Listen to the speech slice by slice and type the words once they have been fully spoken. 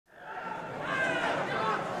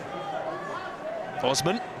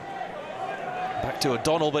Osman. Back to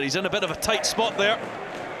O'Donnell, but he's in a bit of a tight spot there.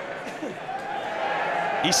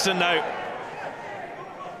 Easton now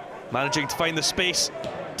managing to find the space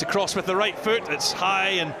to cross with the right foot. It's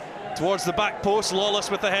high and towards the back post. Lawless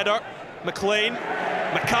with the header. McLean.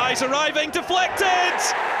 Mackay's arriving, deflected!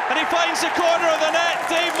 And he finds the corner of the net.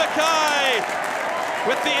 Dave Mackay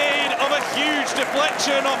with the aid of a huge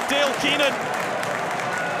deflection of Dale Keenan.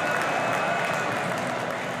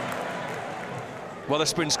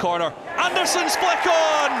 Witherspoon's corner. Anderson's flick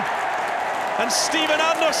on! And Stephen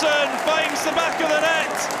Anderson finds the back of the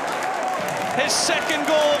net. His second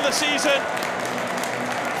goal of the season.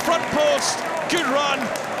 Front post, good run,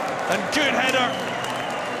 and good header.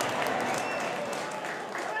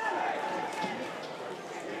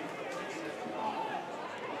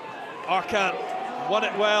 Arkan won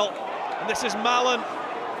it well, and this is Mallan,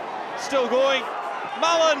 still going.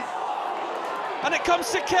 Mallan, and it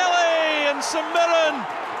comes to Kelly, and St Mirren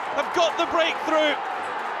have got the breakthrough.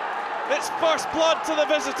 It's first blood to the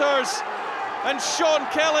visitors, and Sean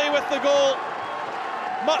Kelly with the goal.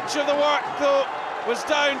 Much of the work, though, was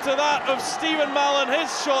down to that of Stephen Mallan,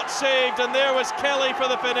 his shot saved, and there was Kelly for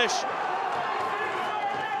the finish.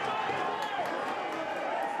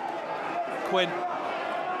 Quinn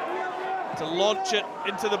to launch it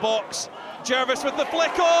into the box. Jervis with the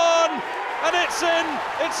flick on, and it's in.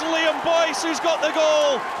 It's Liam Boyce who's got the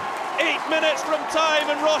goal. 8 minutes from time,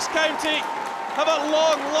 and Ross County have at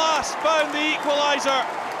long last found the equaliser.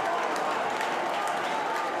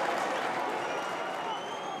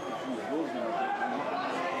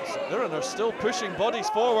 Mirren are still pushing bodies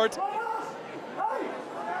forward.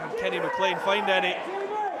 Can Kenny McLean find any?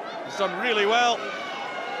 He's done really well.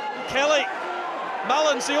 Kelly.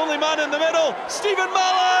 Mallan's the only man in the middle. Stephen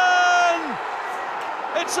Mallan!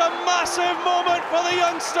 It's a massive moment for the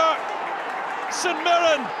youngster. St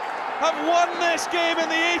Mirren have won this game in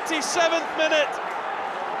the 87th minute.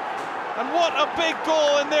 And what a big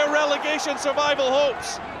goal in their relegation survival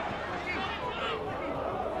hopes.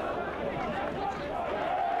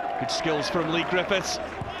 Good skills from Lee Griffiths.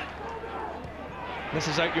 This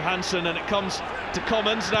is out Johansson, and it comes to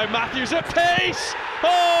Commons. Now Matthews at pace.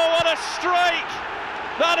 Oh, what a strike!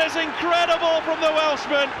 That is incredible from the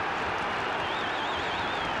Welshman.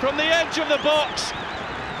 From the edge of the box,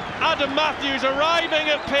 Adam Matthews arriving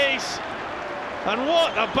at pace. And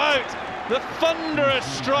what about the thunderous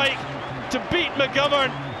strike to beat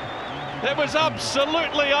McGovern? It was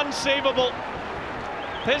absolutely unsavable.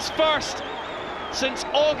 His first since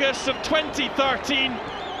August of 2013,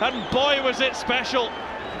 and boy was it special.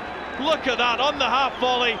 Look at that, on the half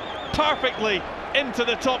volley, perfectly into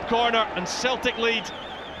the top corner, and Celtic lead.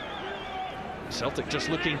 Celtic just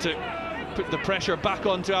looking to put the pressure back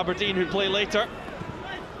onto Aberdeen, who play later.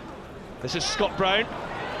 This is Scott Brown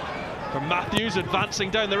from Matthews,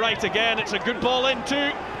 advancing down the right again. It's a good ball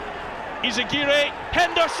into Izagirre.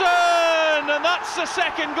 Henderson, and that's the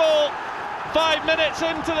second goal. 5 minutes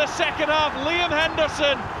into the second half, Liam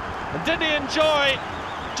Henderson. And did he enjoy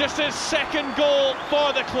just his second goal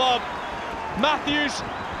for the club? Matthews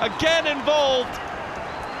again involved.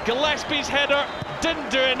 Gillespie's header didn't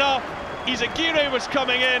do enough. Izagirre was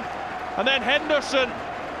coming in, and then Henderson,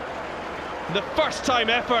 the first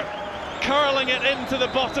time effort, curling it into the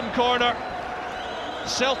bottom corner.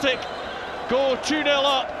 Celtic go 2-0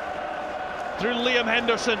 up through Liam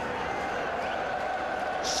Henderson,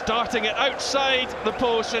 starting it outside the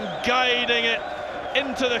post and guiding it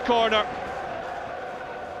into the corner.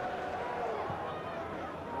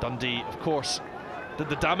 Dundee, of course, did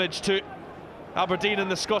the damage to Aberdeen in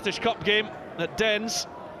the Scottish Cup game at Dens.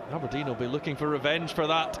 Aberdeen will be looking for revenge for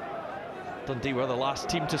that. Dundee were the last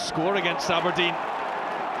team to score against Aberdeen.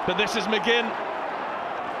 But this is McGinn.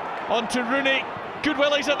 On to Rooney.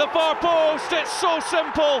 Goodwillie's at the far post. It's so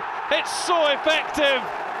simple. It's so effective.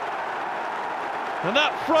 And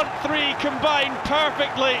that front three combined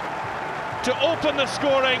perfectly to open the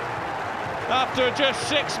scoring after just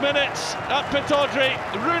 6 minutes at Pittodrie.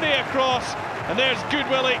 Rooney across, and there's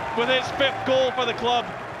Goodwillie with his 5th goal for the club.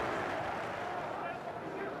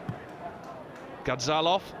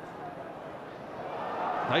 Gadzalov,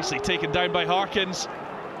 nicely taken down by Harkins.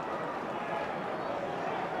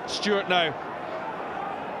 Stewart now.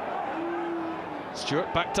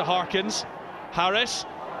 Stewart back to Harkins. Harris.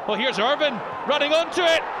 Well, here's Irvine running onto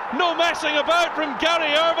it. No messing about from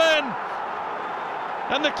Gary Irvine.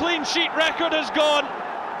 And the clean sheet record is gone.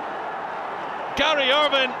 Gary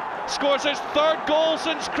Irvine scores his 3rd goal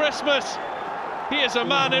since Christmas. He is a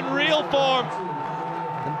man in real form.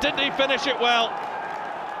 And didn't he finish it well?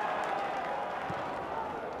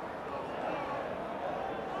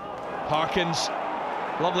 Harkins,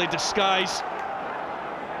 lovely disguise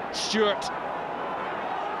Stewart.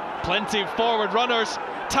 Plenty of forward runners.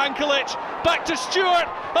 Tankelic back to Stewart.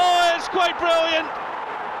 Oh, it's quite brilliant.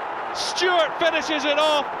 Stewart finishes it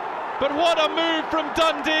off, but what a move from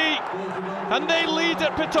Dundee. And they lead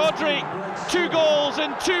at Pittodrie. 2 goals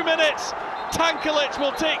in 2 minutes. Tankelic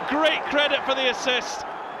will take great credit for the assist.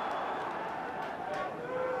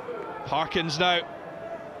 Harkins now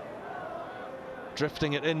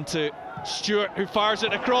drifting it into Stewart, who fires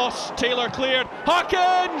it across. Taylor cleared.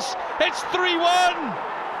 Harkins! It's 3-1.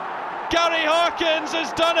 Gary Harkins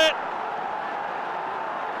has done it.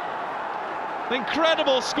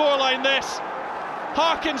 Incredible scoreline this.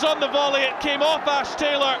 Harkins on the volley, it came off Ash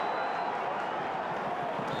Taylor.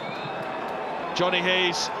 Jonny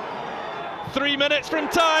Hayes. 3 minutes from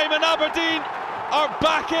time and Aberdeen are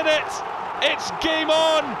back in it. It's game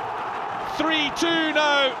on. 3-2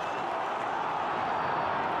 now.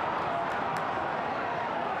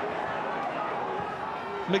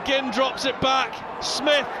 McGinn drops it back.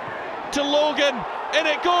 Smith to Logan. In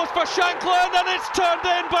it goes for Shanklin, and it's turned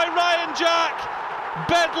in by Ryan Jack.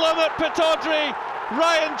 Bedlam at Pittodrie.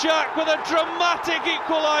 Ryan Jack with a dramatic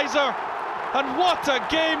equaliser. And what a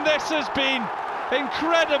game this has been.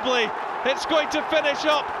 Incredibly, it's going to finish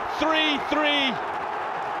up 3-3.